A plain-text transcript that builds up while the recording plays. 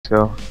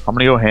go. I'm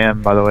gonna go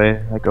ham, by the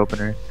way, like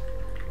opener.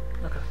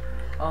 Okay.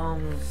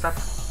 Sap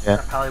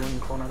Pally when you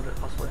clone out of it,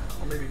 possibly.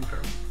 Or maybe even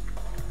Pharaoh.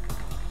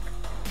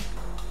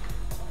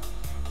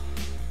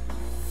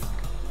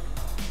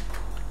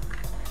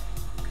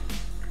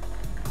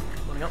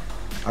 Loading up.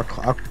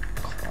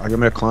 I'll give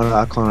me a clone.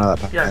 I'll clone out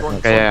that. Yeah, go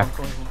on. Yeah.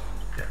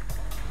 Yeah.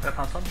 Got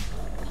pound stun.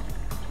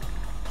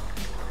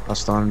 I'll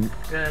stun.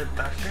 Yeah,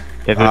 bash here.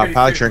 Yeah,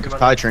 Pally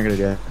trinket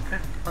again. Okay.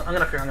 I'm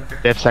gonna fear.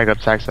 they have sack up.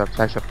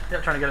 Yeah,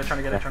 trying to get it. Oh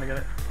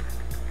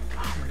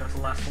my god, it's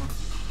the last one.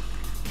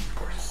 Of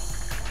course.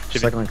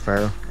 Cycling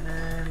Pharaoh.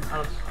 And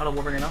out of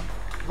Warbringer now.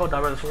 Go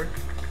die by the sword.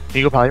 Can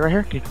you go Pally right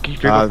here? Can you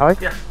fear go Pally?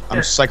 Yeah.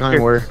 I'm cycling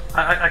Warrior.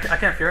 I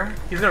can't fear him.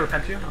 He's gonna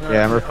repent you.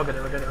 I'll get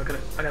it.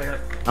 I got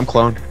it. I'm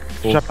cloned.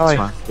 Full. Shot Pally.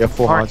 You have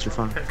full odds, you're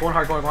fine. Okay, going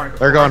hard.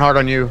 They're going hard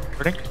on you.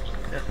 Ready?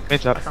 Yeah.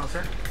 It's up. I sound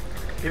sir.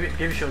 Give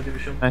you shield.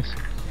 Nice.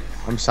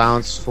 I'm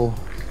silenced full.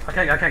 I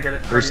can't get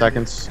it. 3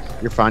 seconds.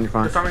 You're fine.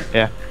 Disarming.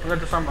 Yeah. I'm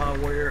gonna disarm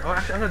Warrior. Oh,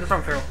 actually, I'm gonna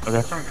disarm Pharaoh.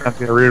 Okay. Disarming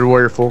Pharaoh. Rooted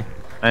Warrior full.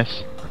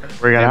 Nice. Okay.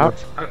 Where you got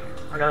out?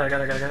 I got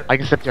it. I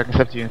can accept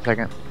you in a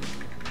second.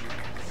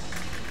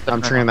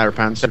 I'm triggering that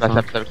repentance. Step.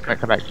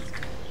 Come back.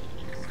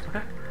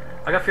 Okay.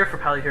 I got fear for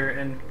Pally here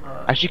and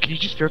Actually, can you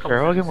just fear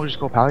Pharaoh again? We'll just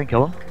go Pally and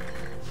kill him.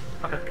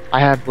 Okay. I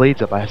have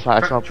blades up. I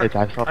saw blades.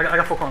 I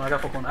got full clone. Out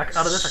of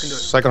this, I can do it.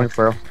 Cycling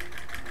Pharaoh.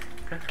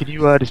 Okay. Can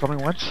you dispel me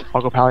once?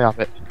 I'll go Pally off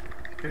it.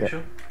 Give me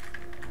shield.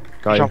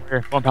 Got you.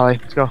 Here. Come on, Pally.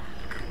 Let's go.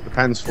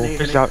 Repentance full.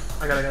 Finish out.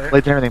 I got it.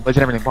 Blades and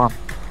everything. Bomb.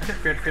 Okay,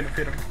 fear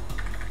him.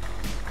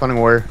 Cloning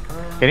Warrior.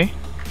 Can he?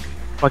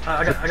 Fuck.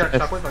 I got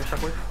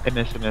shockwave. It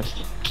missed.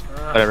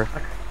 Whatever.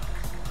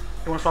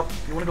 You wanna swap?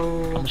 You wanna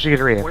go? I'm just gonna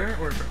get ready. Warrior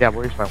or? Yeah,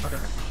 Warrior's fine. Okay,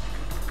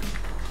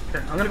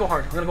 I'm gonna go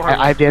hard.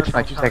 I have dance in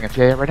like 2 seconds.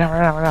 Yeah, right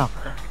now.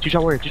 Okay.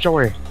 2-shot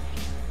Warrior.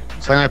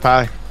 Cycling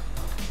Pally.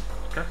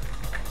 Okay.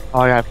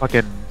 Oh yeah,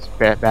 fucking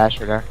bash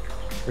right there.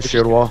 There's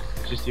shield wall.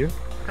 It's just you?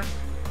 Okay.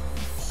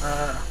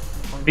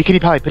 Me, can you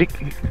Pally? Put it.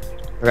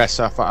 Okay,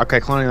 stuff. Okay,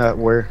 cloning that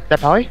Warrior. Is that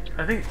Pally?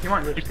 I think you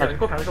might live. Yeah,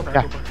 go Pally.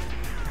 Yeah.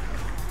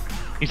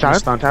 You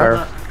silent? Stun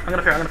Pharaoh. I'm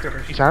gonna fear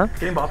first. You silent?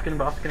 Getting buff.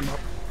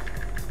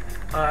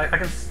 I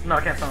can. No,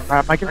 I can't silence.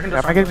 Am I getting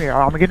re?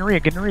 I'm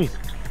getting re.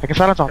 I can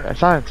silence off that.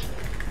 Silence.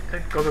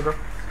 Okay, go. I'm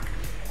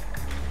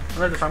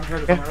gonna disarm.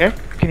 Okay.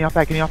 Can you off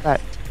that?